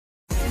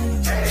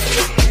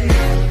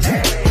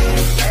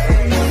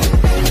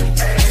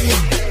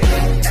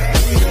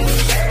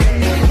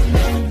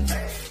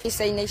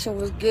Say Nation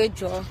was good,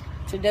 y'all.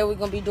 Today we're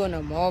gonna be doing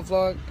a mall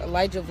vlog,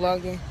 Elijah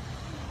vlogging.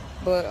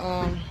 But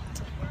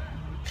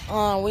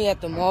we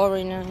at the mall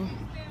right now.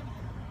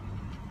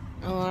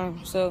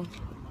 So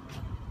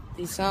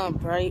they sound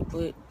bright,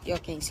 but y'all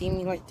can't see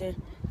me right there.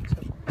 So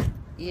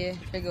yeah,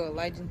 here go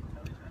Elijah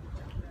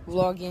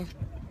vlogging.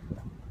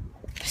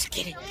 Let's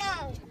get it.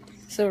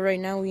 So right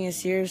now we in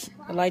Sears.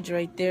 Elijah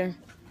right there.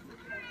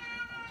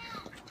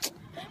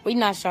 We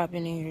not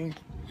shopping in here.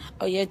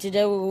 Oh yeah,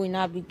 today we will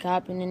not be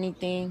copping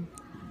anything.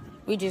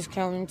 We just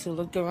coming to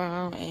look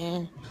around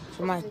and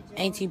so my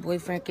auntie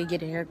boyfriend could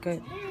get a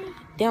haircut.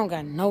 They don't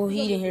got no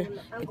heat in here,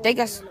 but they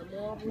got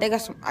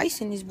some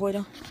ice in this boy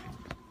though.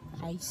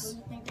 Ice.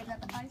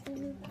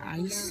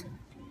 Ice.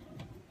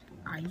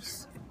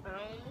 Ice.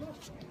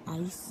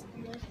 Ice.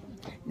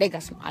 They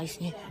got some ice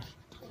in here.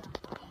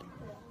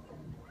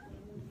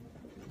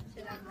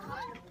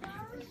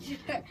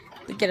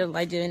 Look at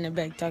Elijah in the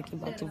back talking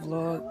about the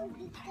vlog.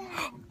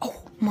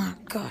 Oh my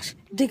gosh,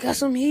 they got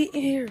some heat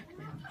in here.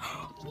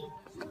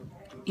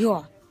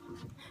 Yo,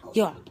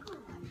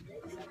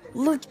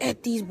 look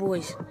at these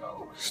boys.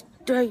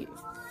 Straight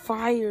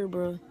fire,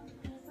 bro.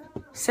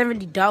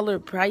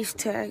 $70 price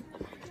tag.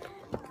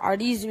 Are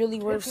these really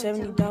worth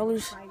 $70?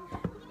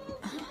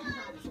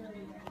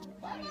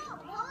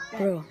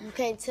 Bro. You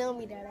can't tell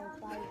me that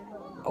ain't fire,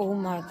 bro. Oh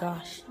my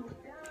gosh.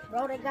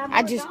 Bro, they got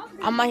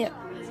I might.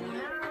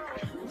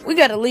 We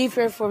gotta leave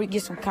here before we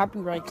get some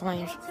copyright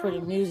claims for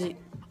the music.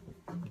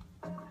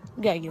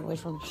 We gotta get away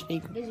from the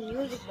speaker. This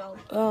music,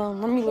 bro.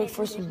 Let me look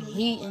for some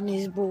heat in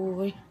this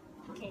boy.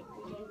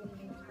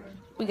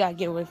 We gotta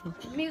get away from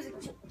music.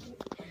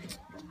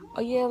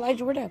 Oh yeah,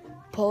 Elijah, where that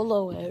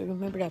polo at?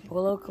 Remember that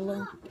polo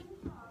cologne?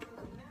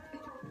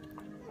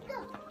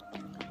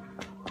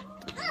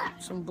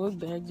 Some book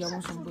bags. Y'all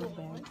want some book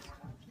bags?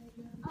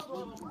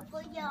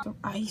 Some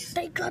ice.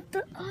 They got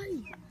the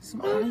ice.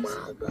 Some Oh ice.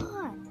 my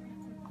god.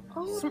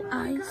 Oh Some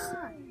my ice.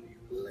 God.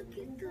 Look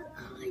at the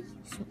ice.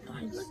 Some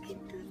ice. Look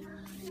at the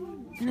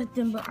ice.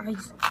 Nothing but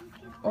ice.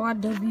 All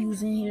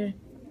W's in here.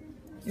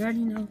 You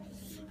already know.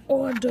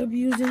 All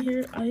W's in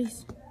here.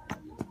 Ice.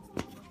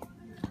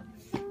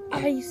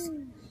 Ice.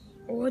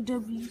 All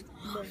W's.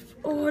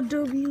 All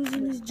W's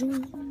in this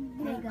joint.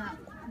 They got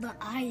the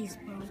ice,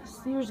 bro.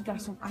 Sears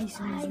got some ice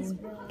in this Ice,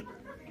 joint. bro.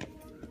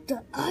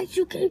 The ice,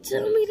 you can't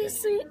tell me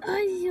this ain't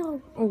ice,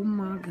 yo. Oh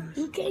my gosh.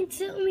 You can't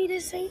tell me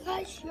this ain't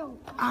ice, yo.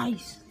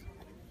 Ice.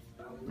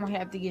 Might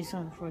have to get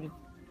something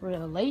for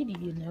the lady,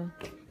 you know.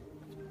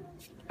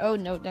 Oh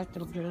no, that's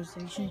the girl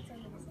station.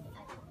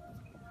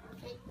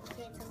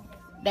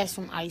 That's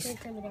some ice.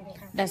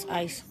 That's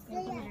ice.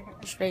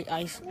 Straight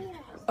ice.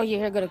 Oh yeah,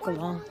 here go the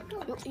cologne.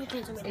 You can't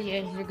tell me Oh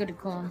yeah, here go the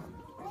cologne.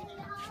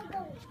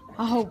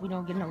 I hope we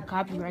don't get no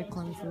copyright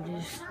claim for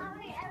this.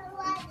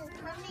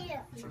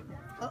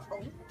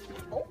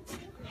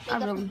 I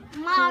really.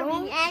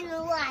 Mommy and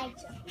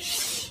Elijah.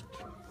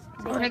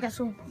 Oh, they got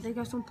some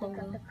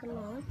polo.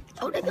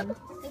 Oh, they got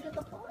They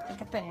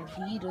got the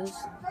Adidas.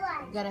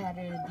 You gotta have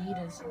the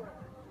Adidas.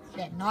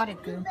 That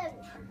Nautica.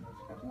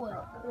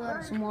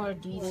 what? Some more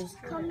Adidas.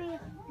 Come here,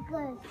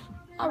 good.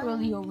 I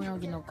really hope we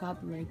don't get no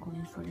copyright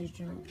claims for this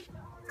joint.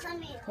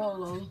 Come here.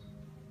 Polo.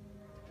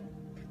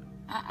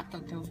 I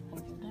thought that was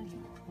polo. That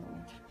ain't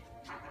polo.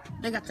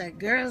 They got that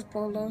girls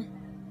polo. You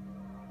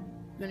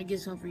gonna get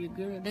some for your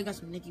girl? They got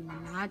some Nicki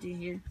Minaj in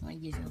here. I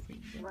get some for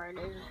your girl. Right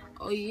there.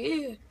 Oh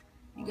yeah.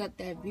 You got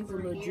that beef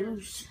with the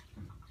juice.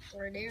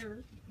 Right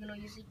there. You know,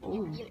 you see.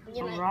 Ooh,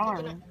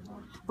 hurrah.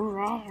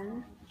 Hurrah.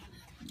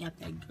 You got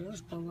that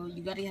girl's polo.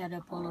 You gotta have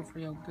that polo for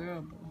your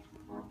girl, bro.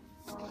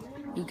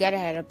 You gotta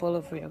have that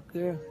polo for your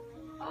girl.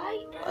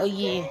 Oh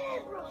yeah.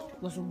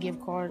 Want some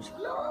gift cards?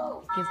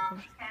 Gift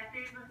cards.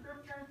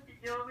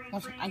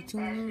 Want some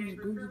iTunes,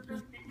 Google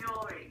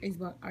Play?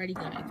 Xbox. I already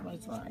got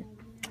Xbox Live.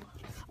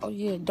 Oh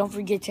yeah, don't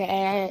forget to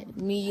add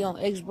me on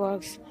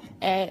Xbox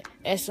at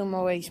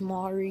SMOH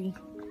Mari.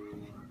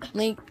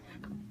 Link.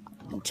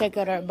 Check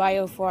out our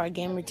bio for our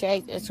gamer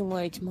tags.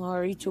 SMOH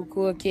Mari, Too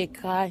Cool Kid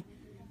Kai,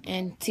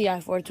 and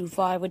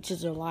TI425, which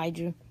is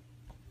Elijah.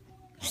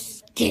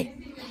 Skip.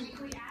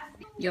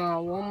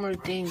 Yo, one more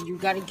thing. You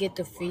gotta get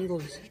the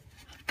feelers.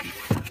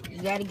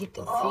 You gotta get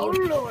the feelers. Oh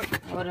Lord.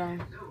 Hold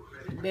on.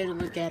 You better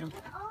look at them.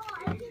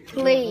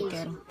 Please. Look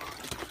at them.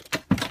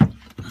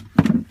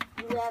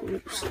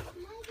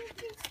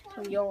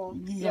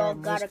 Y'all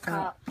gotta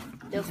cop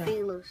the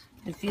feelers.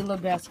 The feeler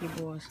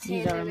basketballs.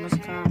 These are a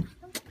must cop.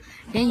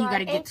 Then you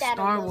gotta get the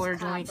Star Wars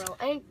joints.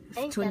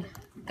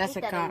 That's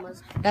a cop.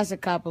 That's a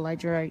cop,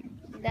 Elijah, right?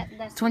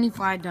 That's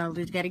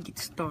 $25. Gotta get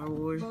the Star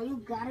Wars. bro,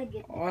 you gotta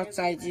get All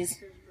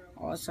sizes.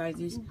 All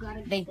sizes. You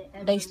gotta They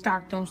get they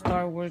stocked on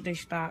Star Wars. They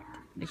stocked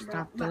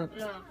up.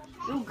 No,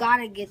 you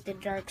gotta get the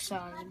dark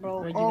size,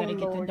 bro. Bro, you Oh gotta get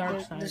the Lord, dark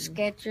the size,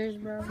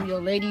 Skechers, bro. For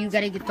your lady, you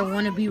gotta get the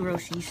wannabe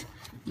Roshis.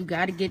 You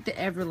gotta get the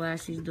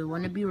Everlashes, the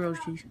wannabe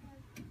Roshis.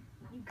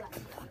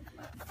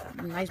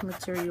 Nice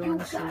material on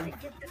the shoe.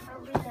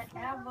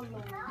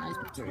 Nice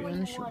material on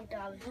the shoe.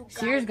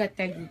 Sears got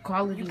that good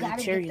quality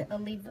material.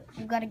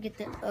 You gotta get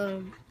the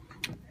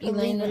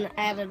Elena.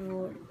 Added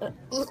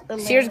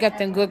Sears got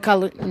them good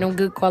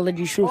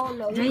quality shoes. Oh,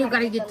 no, Then you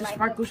gotta get the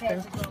sparkle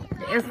stuff.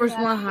 The Air Force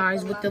One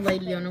highs with the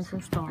lady on them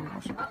from Star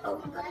Wars.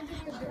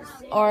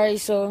 Alright,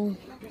 so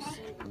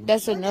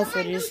that's enough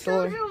for this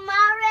store.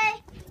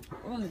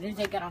 Oh, then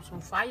they got on some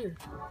fire.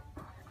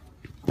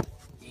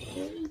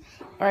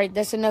 Alright,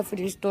 that's enough for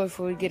this store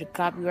before we get a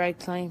copyright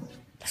claim.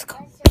 Let's go.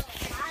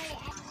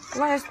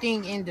 Last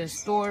thing in the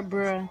store,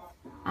 bruh.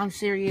 I'm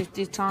serious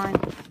this time.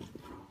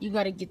 You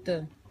gotta get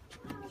the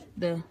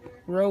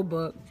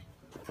Roebuck.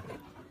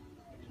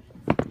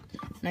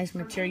 Nice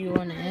material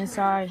on the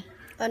inside.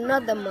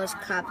 Another must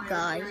cop,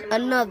 guys.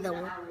 Another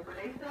one.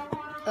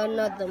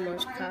 Another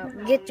must cop.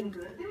 Get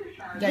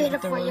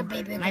it for your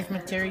baby. Nice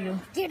material.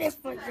 Get it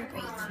for your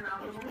baby.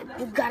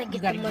 You gotta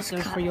get the must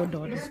those cop. for your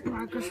daughter.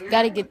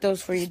 Gotta get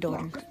those for your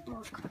daughter.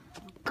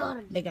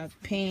 Gotta They got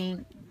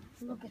pink.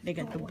 They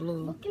got the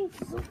blue.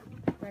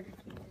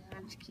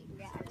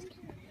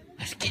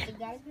 Let's get it.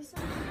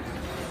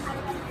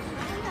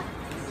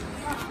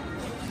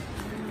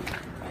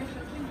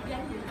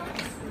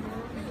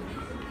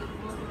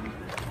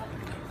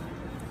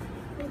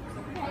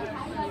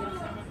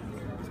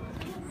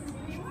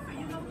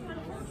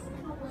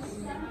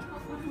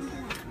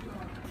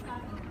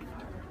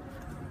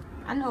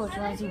 I know which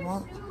ones he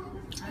wants.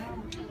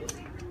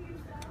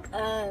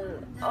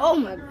 Oh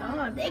my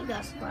God, they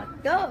got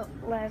stocked up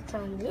last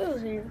time we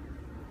was here.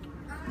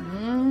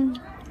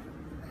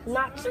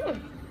 Not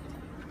soon.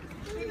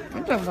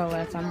 I'm talking about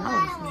last time I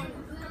was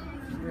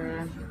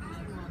here.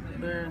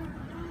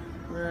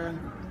 Bruh.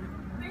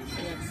 They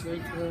got 6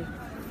 with.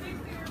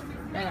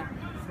 They got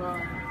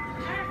 4.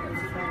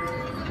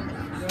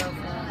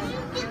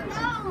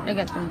 They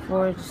got them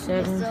 4,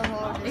 7.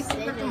 They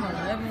still got them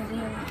 11s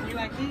here. You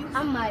like these?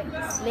 I might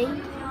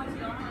sleep.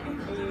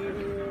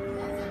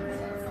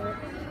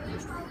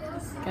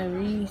 Got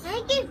these. I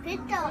can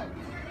fit those.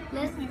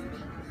 Listen.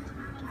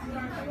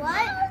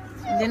 What?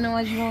 Then know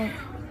what you want?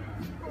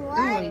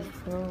 What?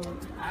 Ooh,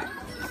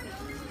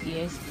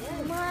 yes.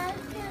 What?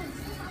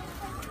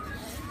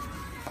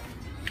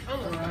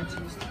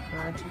 Garages.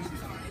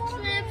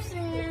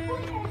 Slipsy.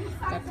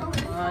 Got the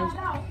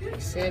 5s,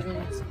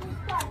 7s,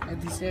 got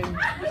the 7,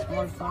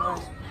 small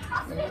 5s,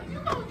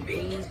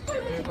 these,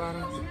 bare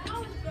bottoms,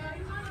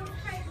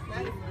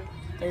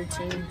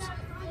 13s,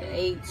 the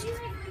 8s,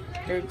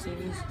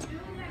 13s.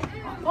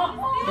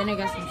 Then I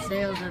got some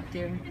sales up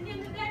there.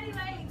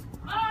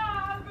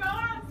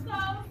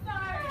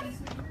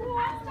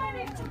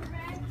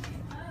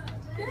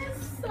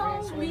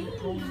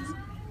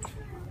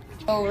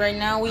 So right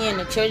now we in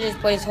the children's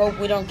place. Hope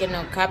we don't get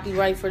no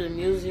copyright for the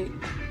music.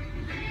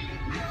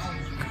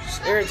 It's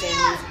irritating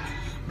me.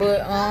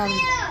 But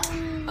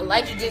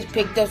Elijah just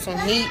picked up some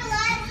heat.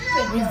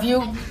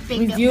 Review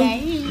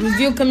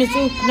coming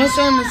soon. No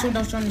showing the shoe.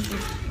 Don't show the shoe.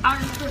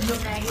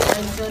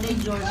 So they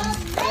Jordan.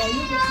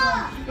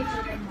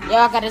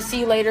 Y'all gotta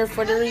see later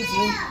for the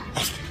review.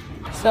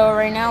 So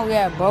right now we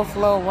have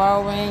Buffalo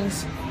Wild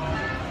Wings.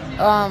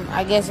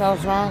 I guess I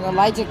was wrong.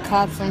 Elijah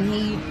copped some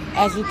heat,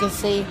 as you can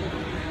see.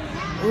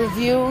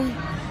 Review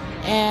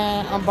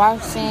and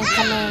unboxing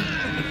coming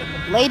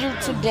later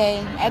today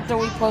after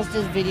we post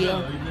this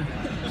video.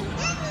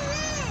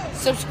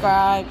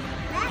 Subscribe.